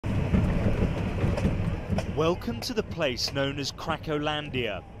Welcome to the place known as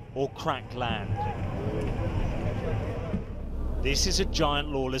Cracolandia, or Crackland. This is a giant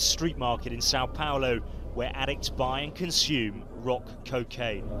lawless street market in Sao Paolo where addicts buy and consume rock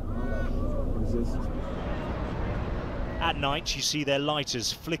cocaine. At night you see their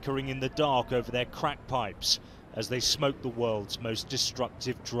lighters flickering in the dark over their crack pipes as they smoke the world's most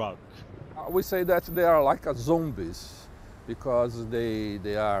destructive drug. We say that they are like zombies because they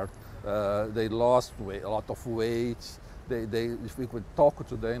lost weight, a lot of weight. If we could talk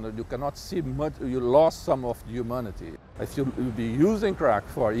to them, you cannot see much. You lost some of the humanity. If you be using crack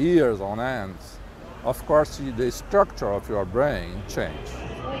for years on end, of course the structure of your brain change.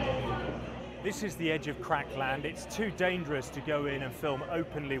 This is the edge of Crackland. It's too dangerous to go in and film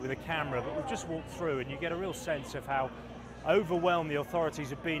openly with a camera, but we've just walked through and you get a real sense of how overwhelmed the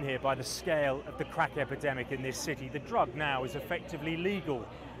authorities have been here by the scale of the crack epidemic in this city. The drug now is effectively legal.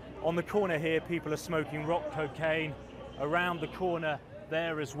 On the corner here, people are smoking rock cocaine. Around the corner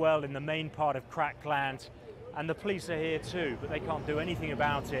there as well, in the main part of Crackland. And the police are here too, but they can't do anything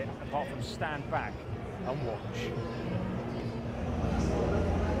about it apart from stand back and watch.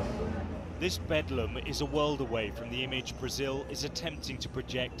 This bedlam is a world away from the image Brazil is attempting to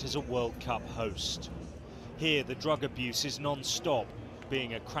project as a World Cup host. Here, the drug abuse is non-stop.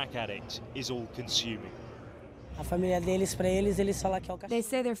 Being a crack addict is all-consuming. They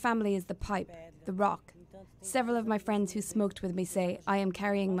say their family is the pipe, the rock. Several of my friends who smoked with me say, I am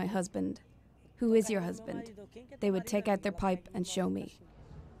carrying my husband. Who is your husband? They would take out their pipe and show me.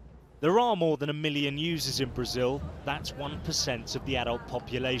 There are more than 1 million users in Brazil. That's 1% of the adult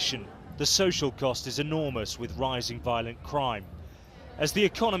population. The social cost is enormous with rising violent crime. As the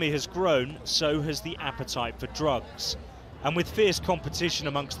economy has grown, so has the appetite for drugs. And with fierce competition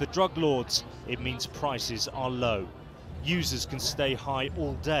amongst the drug lords, it means prices are low. Users can stay high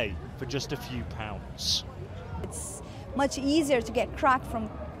all day for just a few pounds. It's much easier to get crack from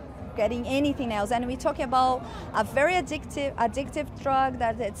getting anything else. And we're talking about a very addictive drug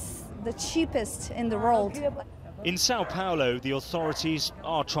that it's the cheapest in the world. In Sao Paulo, the authorities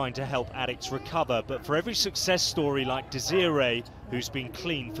are trying to help addicts recover, but for every success story like Desiree, who's been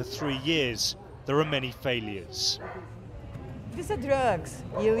clean for 3 years, there are many failures. These are drugs.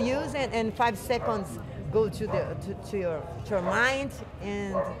 You use it and 5 seconds go to your mind,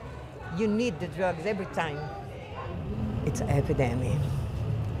 and you need the drugs every time. It's an epidemic.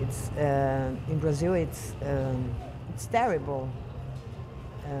 It's in Brazil. It's terrible.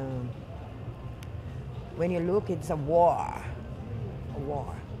 When you look, it's a war.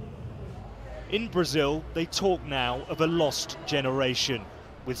 In Brazil, they talk now of a lost generation.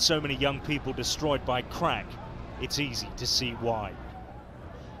 With so many young people destroyed by crack, it's easy to see why.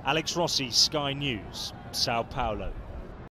 Alex Rossi, Sky News, Sao Paulo.